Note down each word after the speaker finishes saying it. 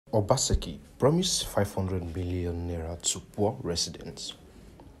Obaseki promised 500 million naira to poor residents.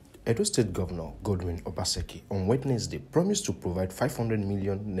 Edo State Governor Godwin Obaseki on Wednesday promised to provide 500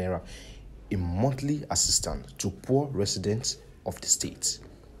 million naira in monthly assistance to poor residents of the state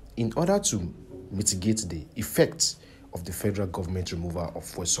in order to mitigate the effects of the federal government removal of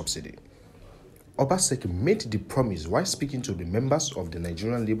fuel subsidy. Obaseki made the promise while speaking to the members of the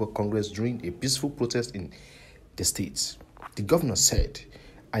Nigerian Labour Congress during a peaceful protest in the state. The governor said,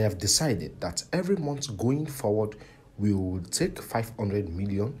 "I have decided that every month going forward, we will take 500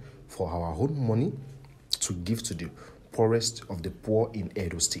 million for our own money to give to the poorest of the poor in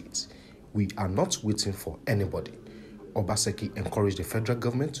Edo State. We are not waiting for anybody." Obaseki encouraged the federal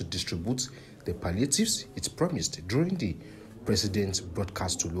government to distribute the palliatives it promised during the president's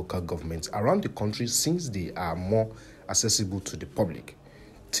broadcast to local governments around the country since they are more accessible to the public.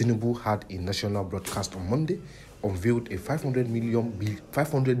 Tinubu had a national broadcast on Monday, unveiled a 500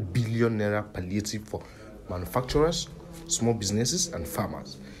 billion naira palliative for manufacturers, small businesses, and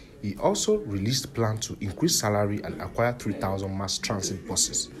farmers. He also released plans to increase salary and acquire 3,000 mass transit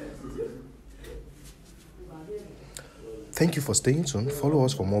buses. Thank you for staying tuned. Follow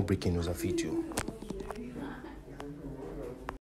us for more breaking news and video.